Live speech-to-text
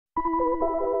Hey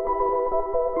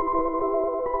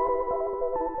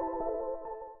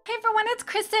everyone, it's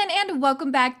Kristen and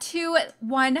welcome back to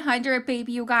 100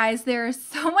 Baby, you guys. There's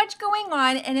so much going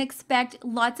on and expect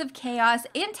lots of chaos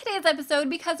in today's episode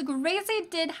because Gracie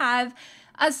did have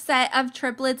a set of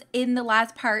triplets in the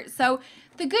last part. So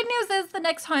the good news is the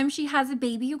next time she has a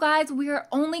baby, you guys, we are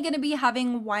only going to be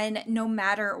having one no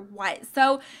matter what.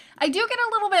 So I do get a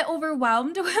little bit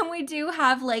overwhelmed when we do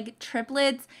have like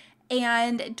triplets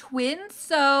and twins.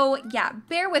 So yeah,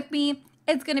 bear with me.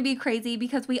 It's going to be crazy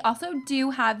because we also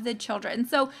do have the children.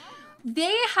 So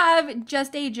they have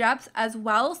just age ups as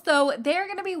well. So they're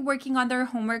going to be working on their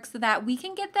homework so that we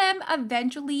can get them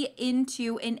eventually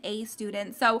into an A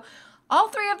student. So all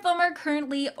three of them are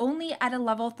currently only at a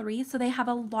level 3. So they have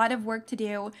a lot of work to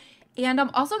do. And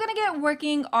I'm also going to get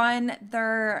working on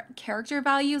their character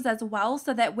values as well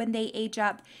so that when they age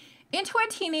up into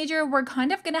a teenager, we're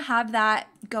kind of going to have that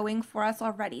going for us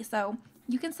already. So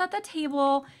you can set the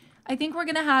table. I think we're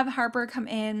going to have Harper come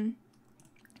in,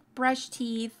 brush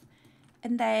teeth,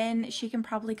 and then she can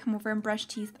probably come over and brush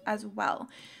teeth as well.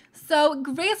 So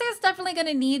Gracie is definitely going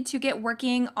to need to get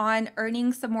working on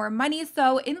earning some more money.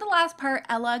 So in the last part,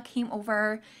 Ella came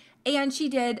over and she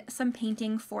did some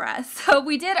painting for us. So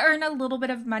we did earn a little bit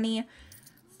of money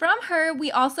from her.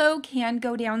 We also can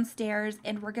go downstairs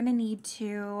and we're going to need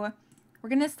to... We're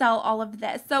going to sell all of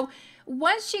this. So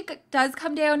once she does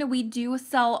come down and we do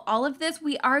sell all of this,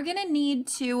 we are going to need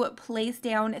to place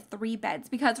down 3 beds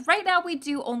because right now we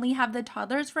do only have the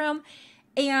toddler's room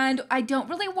and I don't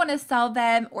really want to sell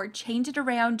them or change it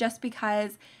around just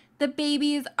because the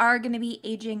babies are going to be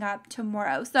aging up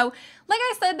tomorrow. So like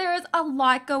I said, there's a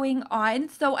lot going on.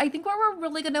 So I think what we're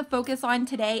really going to focus on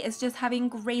today is just having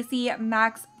Gracie,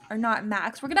 Max, or not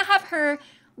Max. We're going to have her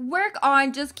work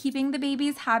on just keeping the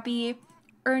babies happy,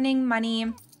 earning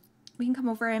money. We can come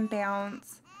over and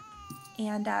bounce.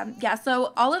 And yeah,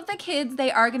 so all of the kids,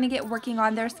 they are going to get working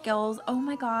on their skills. Oh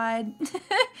my God.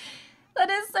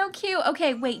 That is so cute.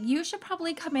 Okay, wait, you should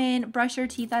probably come in, brush your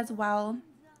teeth as well.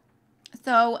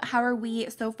 So how are we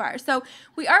so far? So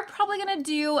we are probably going to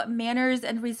do manners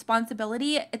and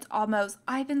responsibility. It's almost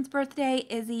Ivan's birthday.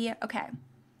 Izzy. Okay.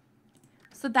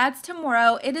 So that's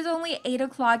tomorrow. It is only 8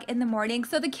 o'clock in the morning.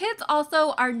 So the kids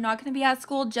also are not going to be at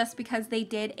school just because they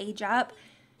did age up.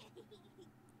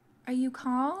 Are you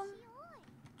calm?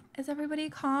 Is everybody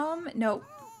calm? Nope.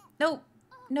 Nope.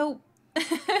 Nope.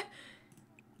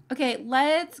 Okay,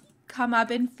 let's come up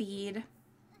and feed.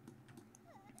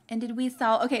 And did we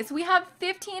sell? Okay, so we have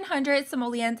 1,500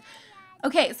 simoleons.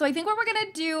 Okay, so I think what we're going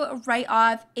to do right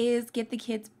off is get the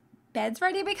kids' beds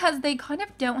ready because they kind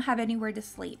of don't have anywhere to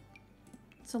sleep.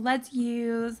 So let's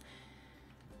use,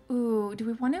 ooh, do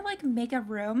we want to like make a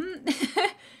room?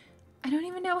 I don't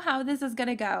even know how this is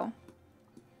gonna go.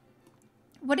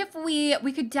 What if we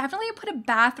could definitely put a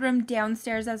bathroom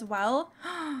downstairs as well.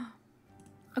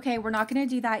 Okay, we're not gonna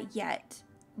do that yet.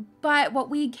 But what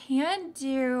we can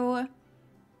do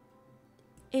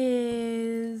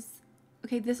is,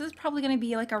 okay, this is probably gonna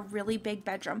be like a really big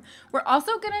bedroom. We're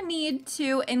also gonna need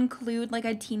to include like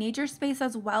a teenager space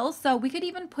as well. So we could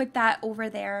even put that over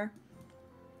there.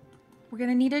 We're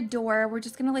gonna need a door. We're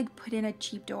just gonna like put in a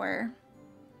cheap door.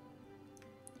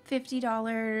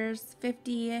 $50,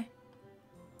 50,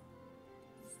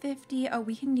 50. Oh,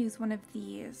 we can use one of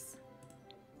these.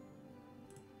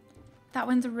 That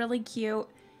one's really cute.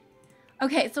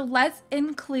 Okay, so let's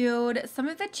include some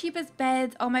of the cheapest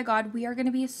beds. Oh my God, we are going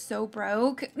to be so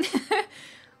broke.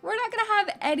 We're not going to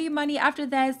have any money after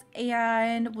this,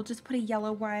 and we'll just put a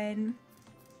yellow one.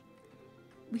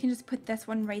 We can just put this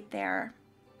one right there.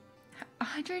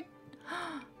 100.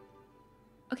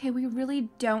 Okay, we really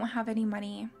don't have any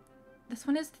money. This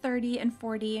one is 30 and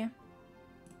 40.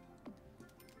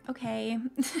 Okay.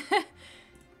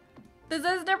 This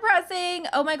is depressing.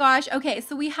 Oh my gosh. Okay,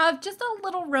 so we have just a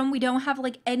little room. We don't have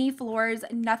like any floors.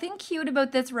 Nothing cute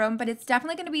about this room, but it's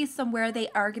definitely going to be somewhere they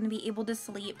are going to be able to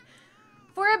sleep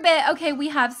for a bit. Okay, we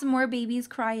have some more babies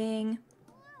crying.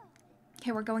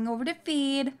 Okay, we're going over to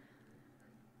feed.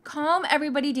 Calm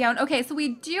everybody down. Okay, so we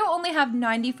do only have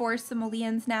 94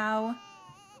 simoleons now,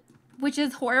 which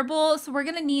is horrible. So we're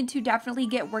going to need to definitely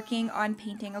get working on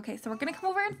painting. Okay, so we're going to come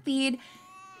over and feed.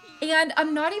 And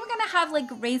I'm not even going to have like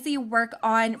Gracie work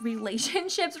on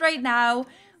relationships right now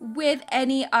with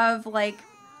any of like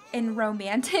in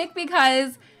romantic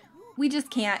because we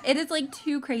just can't. It is like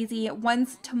too crazy.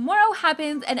 Once tomorrow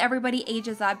happens and everybody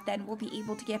ages up, then we'll be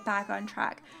able to get back on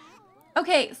track.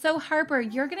 Okay, so Harper,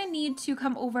 you're going to need to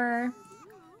come over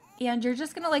and you're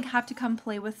just going to like have to come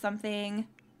play with something.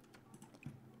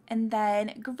 And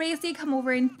then Gracie, come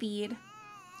over and feed.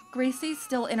 Gracie's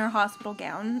still in her hospital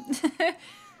gown.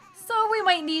 So we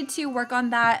might need to work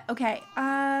on that. Okay,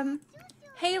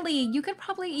 Haley, you could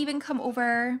probably even come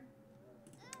over.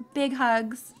 Big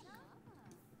hugs.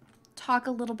 Talk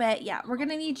a little bit. Yeah, we're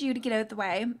gonna need you to get out of the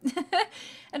way.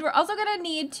 And we're also gonna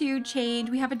need to change.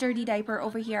 We have a dirty diaper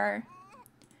over here.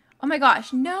 Oh my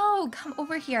gosh, no, come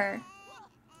over here.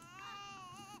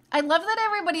 I love that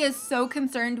everybody is so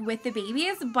concerned with the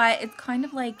babies, but it's kind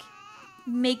of like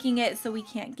making it so we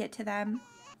can't get to them.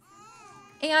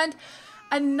 And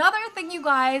another thing, you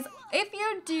guys, if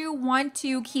you do want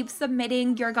to keep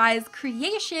submitting your guys'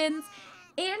 creations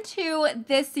into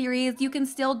this series, you can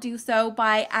still do so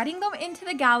by adding them into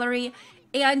the gallery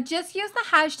and just use the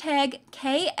hashtag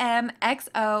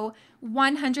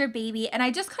KrystinMyrieXo100baby, and I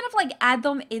just kind of like add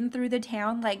them in through the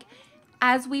town, like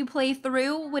as we play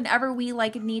through, whenever we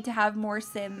like need to have more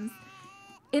Sims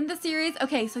in the series.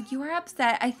 Okay, so you are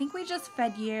upset. I think we just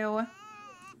fed you.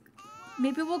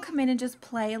 Maybe we'll come in and just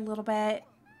play a little bit.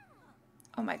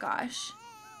 Oh my gosh.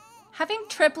 Having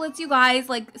triplets, you guys,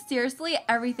 like seriously,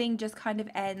 everything just kind of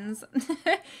ends.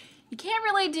 You can't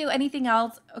really do anything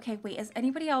else. Okay, wait, is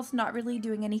anybody else not really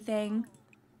doing anything?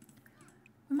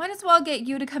 We might as well get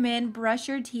you to come in, brush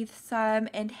your teeth some,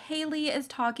 and Haley is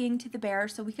talking to the bear,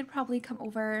 so we could probably come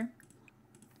over,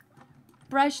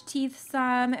 brush teeth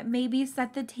some, maybe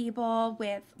set the table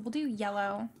with, we'll do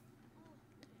yellow.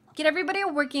 Get everybody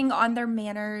working on their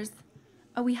manners.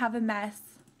 Oh, we have a mess.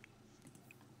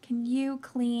 Can you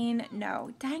clean?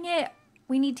 No. Dang it.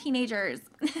 We need teenagers.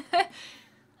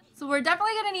 So we're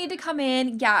definitely going to need to come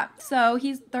in. Yeah. So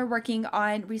they're working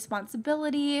on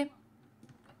responsibility.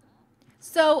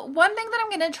 So one thing that I'm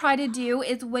going to try to do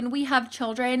is when we have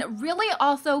children, really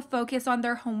also focus on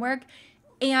their homework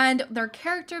and their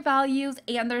character values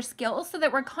and their skills so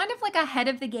that we're kind of like ahead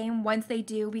of the game once they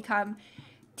do become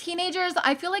teenagers.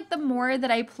 I feel like the more that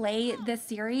I play this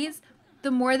series, the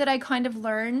more that I kind of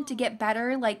learn to get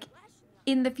better, like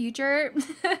in the future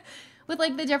with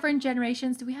like the different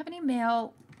generations. Do we have any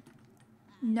mail?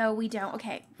 No, we don't.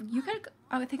 Okay, you could,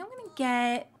 I think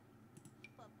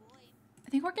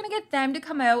we're gonna get them to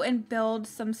come out and build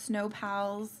some snow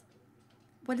pals.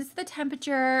 What is the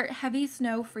temperature? Heavy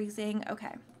snow, freezing.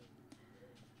 Okay.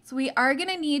 So we are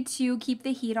gonna need to keep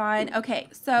the heat on. Okay,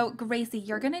 so Gracie,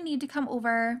 you're gonna need to come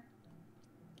over.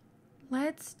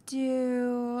 Let's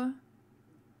do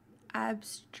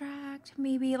abstract,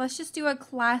 maybe. Let's just do a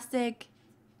classic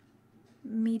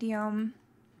medium.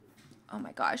 Oh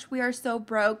my gosh, we are so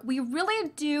broke. We really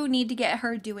do need to get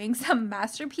her doing some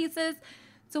masterpieces.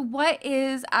 So what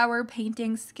is our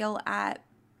painting skill at?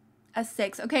 A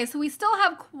 6. Okay, so we still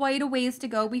have quite a ways to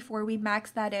go before we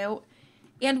max that out.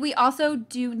 And we also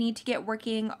do need to get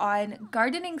working on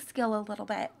gardening skill a little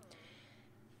bit.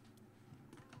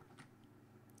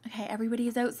 Okay, everybody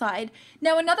is outside.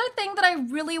 Now, another thing that I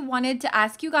really wanted to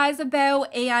ask you guys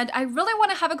about, and I really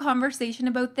want to have a conversation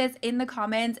about this in the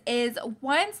comments, is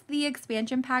once the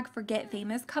expansion pack for Get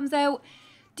Famous comes out,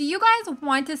 do you guys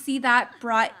want to see that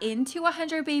brought into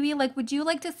 100 Baby? Like, would you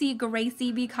like to see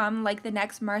Gracie become like the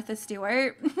next Martha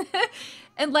Stewart?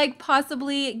 And like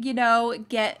possibly, you know,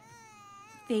 get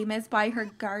famous by her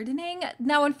gardening?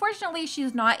 Now, unfortunately,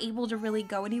 she's not able to really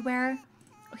go anywhere.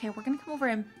 Okay, we're going to come over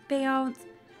and bounce.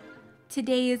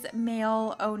 Today's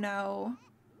mail, oh no.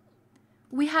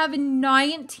 We have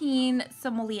 19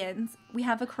 simoleons. We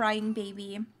have a crying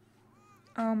baby.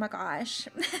 Oh my gosh.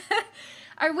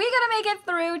 Are we gonna make it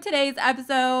through today's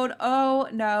episode? Oh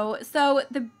no. So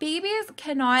the babies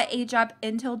cannot age up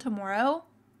until tomorrow.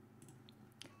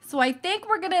 So I think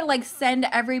we're gonna like send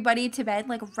everybody to bed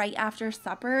like right after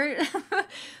supper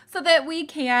so that we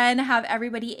can have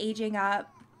everybody aging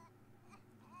up.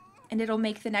 And it'll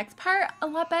make the next part a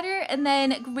lot better. And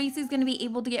then Gracie's going to be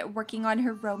able to get working on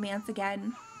her romance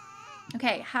again.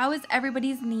 Okay, how is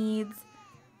everybody's needs?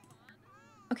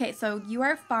 Okay, so you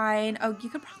are fine. Oh, you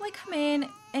could probably come in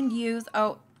and use...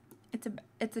 Oh, it's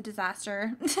a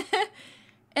disaster.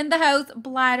 In the house,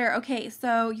 bladder. Okay,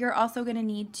 so you're also going to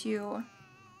need to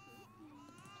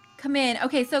come in.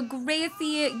 Okay, so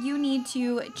Gracie, you need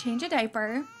to change a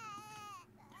diaper.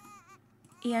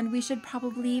 And we should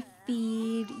probably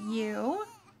feed you.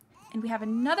 And we have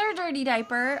another dirty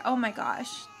diaper. Oh my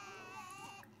gosh.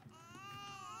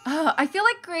 Oh, I feel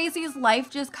like Gracie's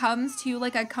life just comes to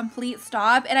like a complete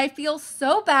stop. And I feel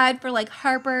so bad for like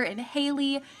Harper and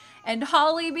Haley and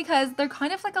Holly because they're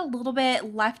kind of like a little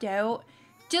bit left out.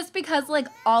 Just because like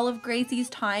all of Gracie's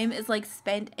time is like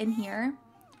spent in here.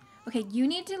 Okay, you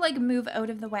need to like move out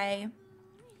of the way.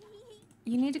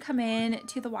 You need to come in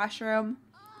to the washroom.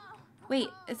 Wait,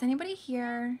 is anybody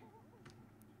here?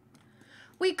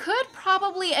 We could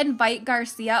probably invite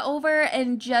Garcia over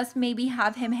and just maybe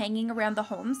have him hanging around the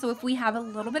home. So if we have a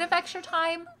little bit of extra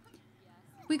time,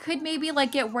 we could maybe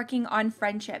like get working on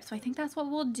friendship. So I think that's what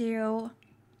we'll do.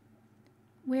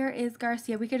 Where is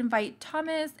Garcia? We could invite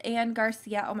Thomas and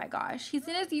Garcia. Oh my gosh, he's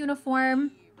in his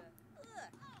uniform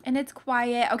and it's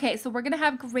quiet. Okay, so we're gonna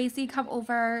have Gracie come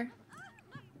over.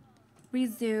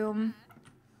 Resume.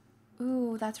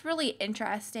 Ooh, that's really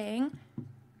interesting.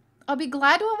 I'll be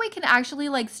glad when we can actually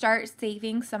like start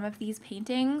saving some of these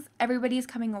paintings. Everybody's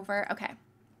coming over. Okay.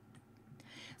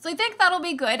 So I think that'll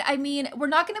be good. I mean, we're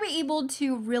not going to be able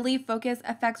to really focus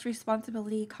effects,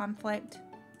 responsibility, conflict.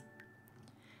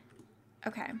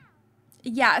 Okay.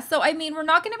 Yeah, so I mean, we're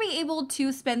not going to be able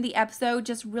to spend the episode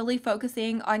just really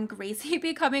focusing on Gracie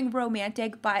becoming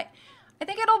romantic, but I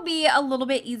think it'll be a little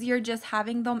bit easier just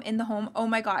having them in the home. Oh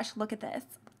my gosh, look at this.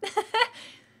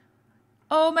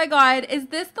 Oh my god, is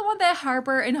this the one that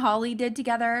Harper and Holly did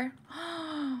together?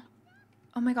 Oh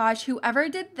my gosh, whoever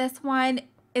did this one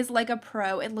is like a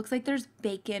pro. It looks like there's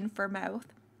bacon for mouth.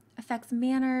 Affects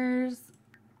manners.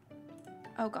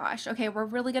 Oh gosh, okay, we're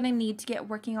really gonna need to get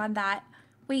working on that.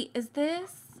 Wait, is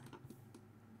this?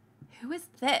 Who is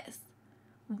this?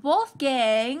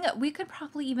 Wolfgang. We could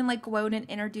probably even like go out and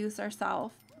introduce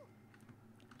ourselves.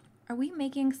 Are we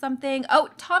making something? Oh,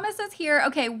 Thomas is here.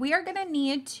 Okay, we are gonna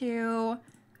need to...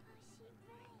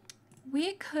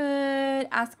 We could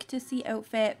ask to see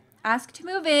outfit. Ask to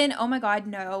move in. Oh my god,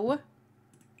 no.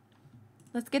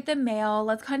 Let's get the mail.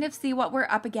 Let's kind of see what we're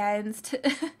up against.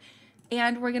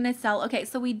 And we're gonna sell. Okay,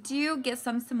 so we do get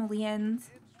some simoleons.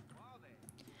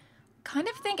 Kind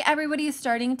of think everybody's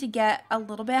starting to get a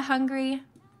little bit hungry.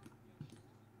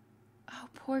 Oh,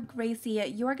 poor Gracie.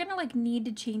 You're gonna like need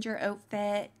to change your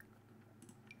outfit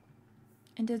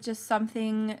into just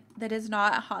something that is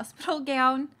not a hospital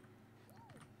gown.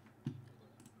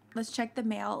 Let's check the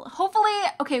mail. Hopefully,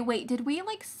 okay, wait, did we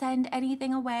like send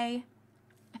anything away?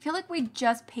 I feel like we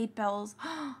just paid bills.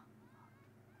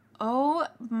 Oh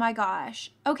my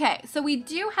gosh. Okay, so we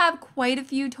do have quite a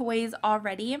few toys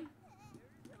already.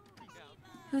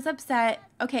 Who's upset?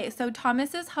 Okay, so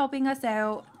Thomas is helping us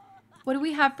out. What do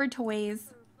we have for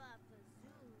toys?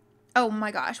 Oh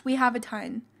my gosh, we have a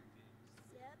ton.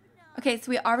 Okay, so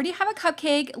we already have a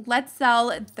cupcake. Let's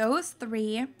sell those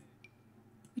 3.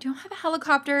 We don't have a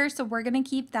helicopter, so we're going to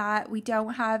keep that. We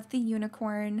don't have the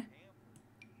unicorn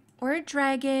or a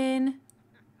dragon,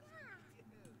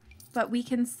 but we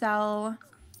can sell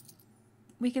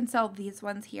these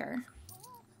ones here.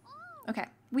 Okay,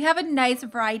 we have a nice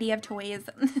variety of toys.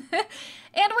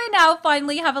 And we now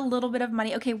finally have a little bit of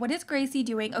money. Okay, what is Gracie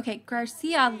doing? Okay,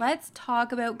 Garcia, let's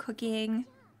talk about cooking.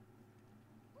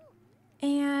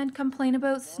 And complain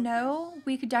about snow.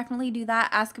 We could definitely do that.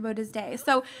 Ask about his day.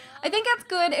 So I think it's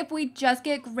good if we just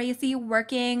get Gracie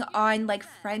working on like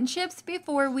friendships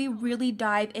before we really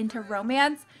dive into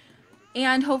romance.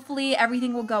 And hopefully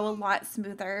everything will go a lot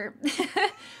smoother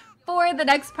for the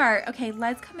next part. Okay,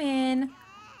 let's come in.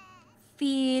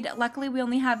 Feed. Luckily we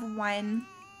only have 1.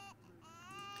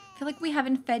 I feel like we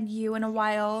haven't fed you in a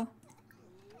while.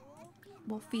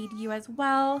 We'll feed you as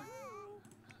well.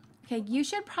 Okay, you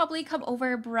should probably come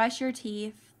over, brush your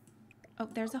teeth. Oh,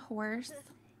 there's a horse.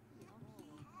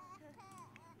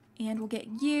 And we'll get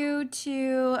you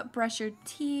to brush your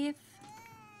teeth.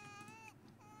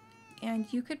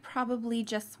 And you could probably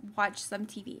just watch some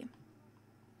TV.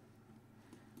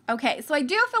 Okay, so I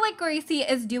do feel like Gracie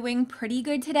is doing pretty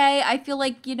good today. I feel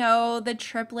like, you know, the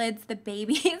triplets, the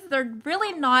babies, they're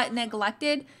really not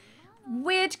neglected,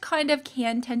 which kind of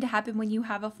can tend to happen when you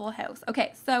have a full house.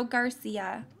 Okay, so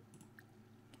Garcia.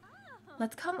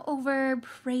 Let's come over,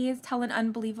 praise, tell an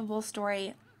unbelievable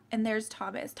story. And there's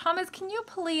Thomas. Thomas, can you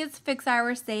please fix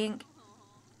our sink?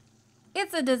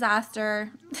 It's a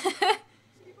disaster.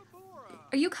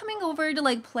 Are you coming over to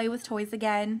like play with toys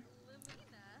again?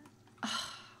 Oh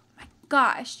my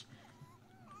gosh.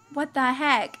 What the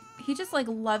heck? He just like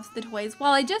loves the toys.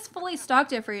 Well, I just fully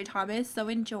stocked it for you, Thomas, so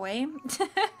enjoy.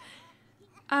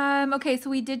 Okay,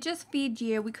 so we did just feed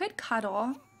you. We could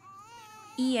cuddle.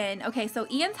 Ian. Okay, so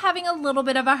Ian's having a little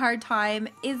bit of a hard time.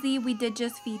 Izzy, we did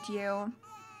just feed you.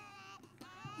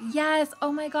 Yes.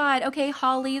 Oh my god. Okay,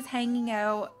 Holly's hanging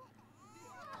out.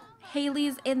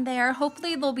 Haley's in there.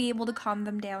 Hopefully they'll be able to calm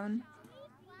them down.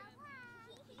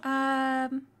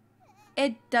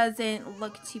 It doesn't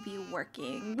look to be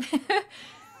working.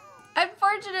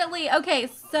 Unfortunately. Okay,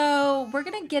 so we're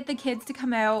gonna get the kids to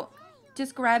come out.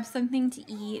 Just grab something to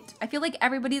eat. I feel like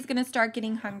everybody's gonna start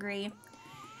getting hungry,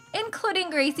 including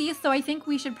Gracie, so I think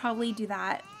we should probably do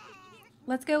that.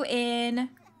 Let's go in.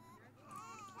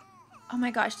 Oh my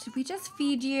gosh, did we just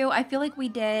feed you? I feel like we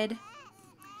did.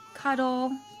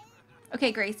 cuddle.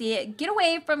 Okay, Gracie, get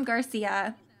away from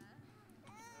Garcia.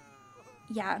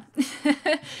 Yeah.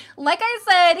 Like I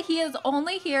said, he is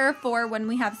only here for when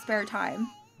we have spare time.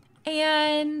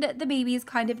 And the babies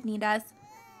kind of need us.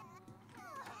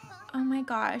 Oh my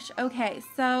gosh. Okay,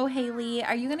 so Haley,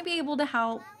 are you going to be able to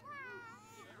help?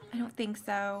 I don't think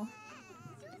so.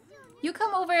 You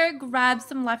come over, grab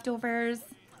some leftovers.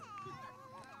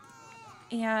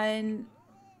 And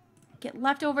get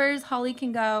leftovers. Holly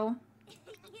can go.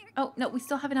 Oh, no, we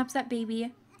still have an upset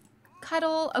baby.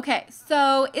 Cuddle. Okay,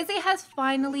 so Izzy has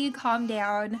finally calmed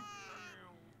down.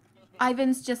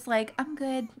 Ivan's just like, I'm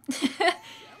good.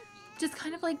 Just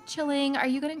kind of like chilling. Are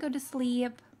you going to go to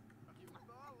sleep?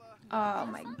 Oh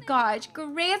my gosh.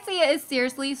 Gracie is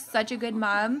seriously such a good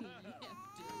mom.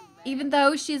 Even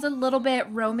though she's a little bit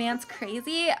romance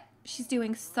crazy, she's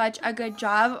doing such a good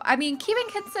job. I mean, keep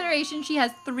in consideration she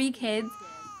has 3 kids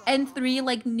and 3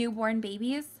 like newborn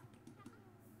babies.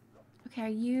 Okay, are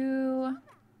you...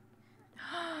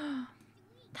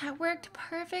 That worked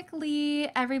perfectly.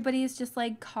 Everybody's just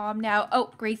like calm now.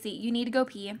 Oh, Gracie, you need to go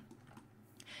pee.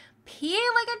 Pee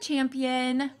like a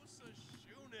champion.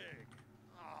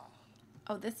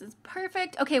 Oh, this is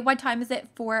perfect. Okay, what time is it?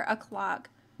 4 o'clock.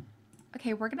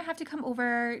 Okay, we're gonna have to come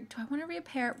over. Do I want to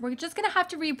repair? We're just gonna have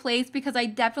to replace because I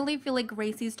definitely feel like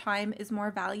Gracie's time is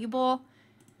more valuable.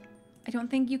 I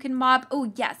don't think you can mop.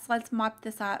 Oh, yes, let's mop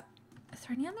this up. Is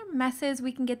there any other messes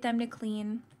we can get them to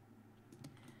clean?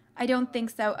 I don't think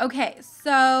so. Okay,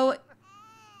 so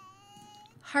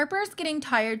Harper's getting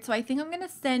tired, so I think I'm going to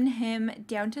send him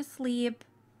down to sleep.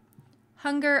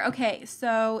 Hunger. Okay,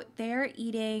 so they're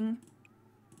eating.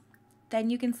 Then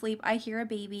you can sleep. I hear a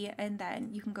baby, and then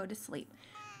you can go to sleep.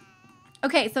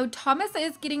 Okay, so Thomas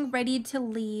is getting ready to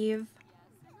leave.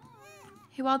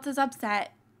 Who else is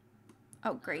upset?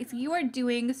 Oh, Grace, you are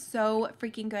doing so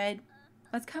freaking good.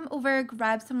 Let's come over,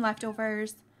 grab some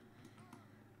leftovers.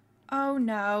 Oh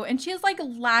no, and she's like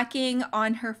lacking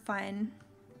on her fun.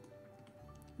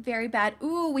 Very bad.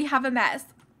 Ooh, we have a mess.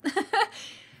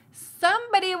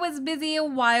 Somebody was busy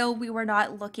while we were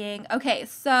not looking. Okay,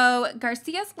 so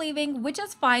Garcia's leaving, which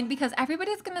is fine because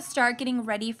everybody's gonna start getting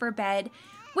ready for bed,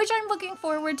 which I'm looking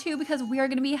forward to because we are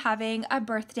gonna be having a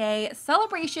birthday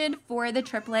celebration for the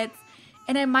triplets.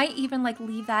 And I might even like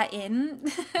leave that in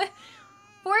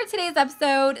for today's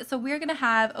episode. So we're gonna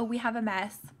have, oh, we have a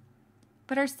mess.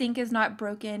 But our sink is not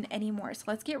broken anymore. So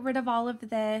let's get rid of all of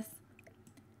this.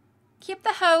 Keep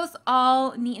the house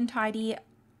all neat and tidy.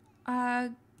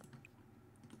 Dang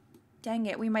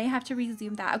it, we might have to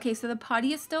resume that. Okay, so the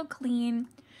potty is still clean.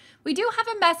 We do have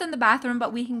a mess in the bathroom,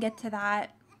 but we can get to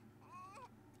that.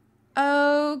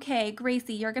 Okay,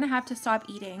 Gracie, you're gonna have to stop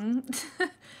eating.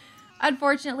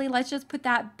 Unfortunately, let's just put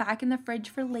that back in the fridge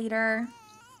for later.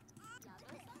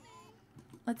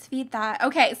 Let's feed that.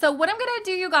 Okay, so what I'm going to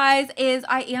do, you guys, is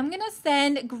I am going to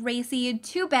send Gracie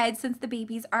to bed since the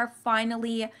babies are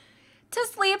finally to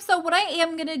sleep. So what I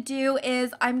am going to do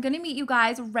is I'm going to meet you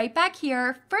guys right back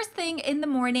here first thing in the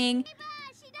morning.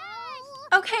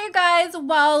 Okay, guys,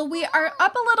 well, we are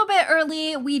up a little bit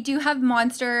early. We do have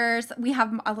monsters. We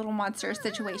have a little monster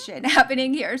situation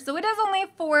happening here. So it is only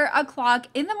 4 o'clock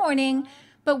in the morning.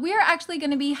 But we are actually going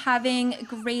to be having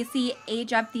Gracie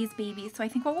age up these babies. So I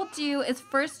think what we'll do is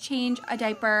first change a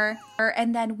diaper.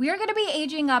 And then we're going to be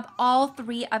aging up all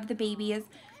 3 of the babies.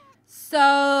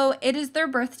 So it is their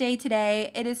birthday today.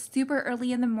 It is super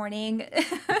early in the morning.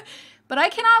 But I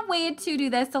cannot wait to do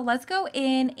this. So let's go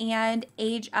in and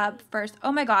age up first.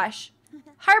 Oh my gosh.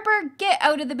 Harper, get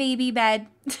out of the baby bed.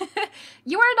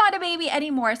 You are not a baby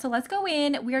anymore. So let's go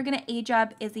in. We are going to age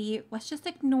up Izzy. Let's just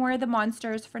ignore the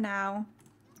monsters for now.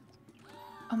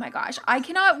 Oh my gosh, I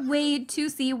cannot wait to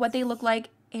see what they look like.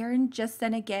 Erin just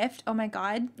sent a gift. Oh my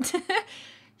god.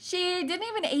 She didn't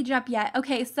even age up yet.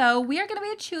 Okay, so we are going to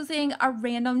be choosing a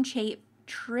random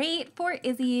trait for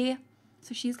Izzy.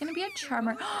 So she's going to be a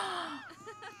charmer.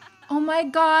 Oh my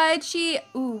god,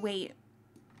 ooh, wait.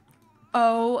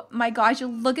 Oh my gosh,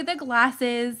 look at the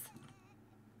glasses.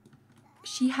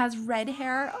 She has red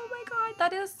hair. Oh my god,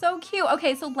 that is so cute.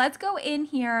 Okay, so let's go in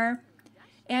here.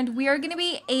 And we are going to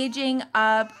be aging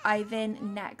up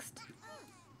Ivan next.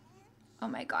 Oh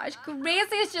my gosh.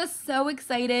 Gracie is just so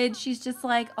excited. She's just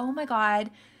like, oh my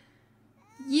god.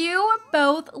 You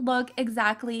both look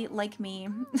exactly like me.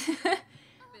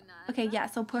 Okay, yeah,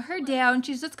 so put her down.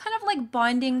 She's just kind of like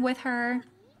bonding with her.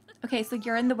 Okay, so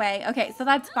you're in the way. Okay, so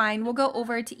that's fine. We'll go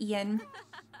over to Ian.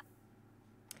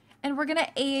 And we're going to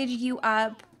age you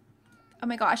up. Oh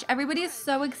my gosh. Everybody is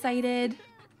so excited.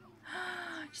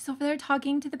 She's over there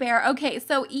talking to the bear. Okay,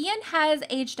 so Ian has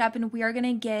aged up and we are going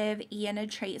to give Ian a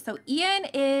trait. So Ian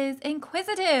is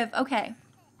inquisitive. Okay.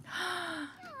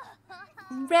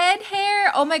 Red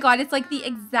hair. Oh my god, it's like the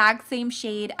exact same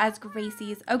shade as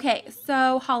Gracie's. Okay,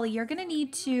 so Holly, you're going to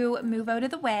need to move out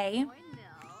of the way.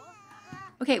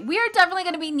 Okay, we are definitely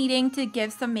going to be needing to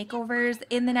give some makeovers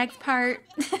in the next part.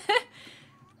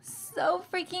 So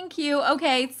freaking cute.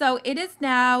 Okay, so it is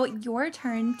now your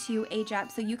turn to age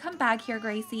up. So you come back here,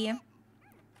 Gracie.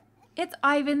 It's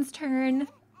Ivan's turn.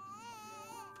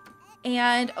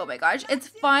 And oh my gosh, it's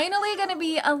finally going to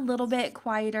be a little bit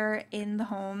quieter in the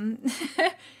home.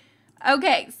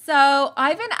 Okay, so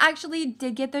Ivan actually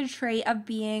did get the trait of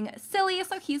being silly.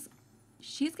 So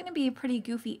she's going to be pretty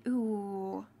goofy.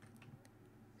 Ooh.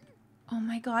 Oh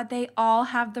my god, they all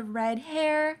have the red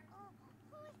hair.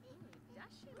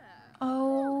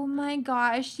 Oh my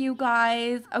gosh, you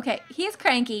guys. Okay, he's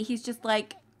cranky. He's just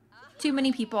like, too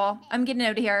many people. I'm getting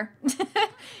out of here.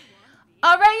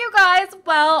 All right, you guys.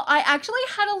 Well, I actually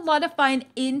had a lot of fun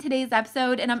in today's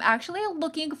episode, and I'm actually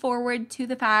looking forward to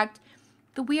the fact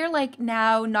that we are like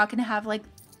now not going to have like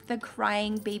the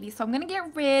crying baby. So I'm going to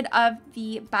get rid of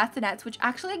the bassinets, which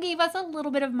actually gave us a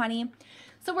little bit of money.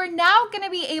 So we're now going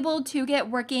to be able to get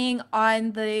working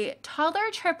on the toddler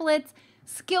triplets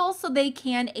skills so they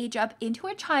can age up into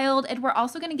a child. And we're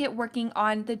also going to get working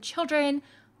on the children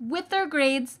with their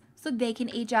grades so they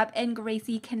can age up, and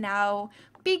Gracie can now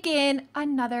begin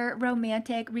another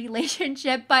romantic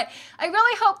relationship. But I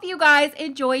really hope you guys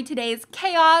enjoyed today's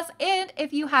chaos. And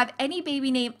if you have any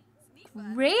baby named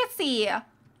Gracie,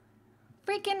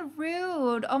 freaking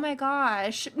rude. Oh my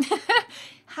gosh.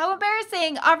 How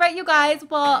embarrassing. All right, you guys.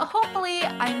 Well, hopefully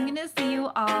I'm going to see you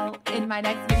all in my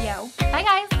next video. Bye,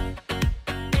 guys.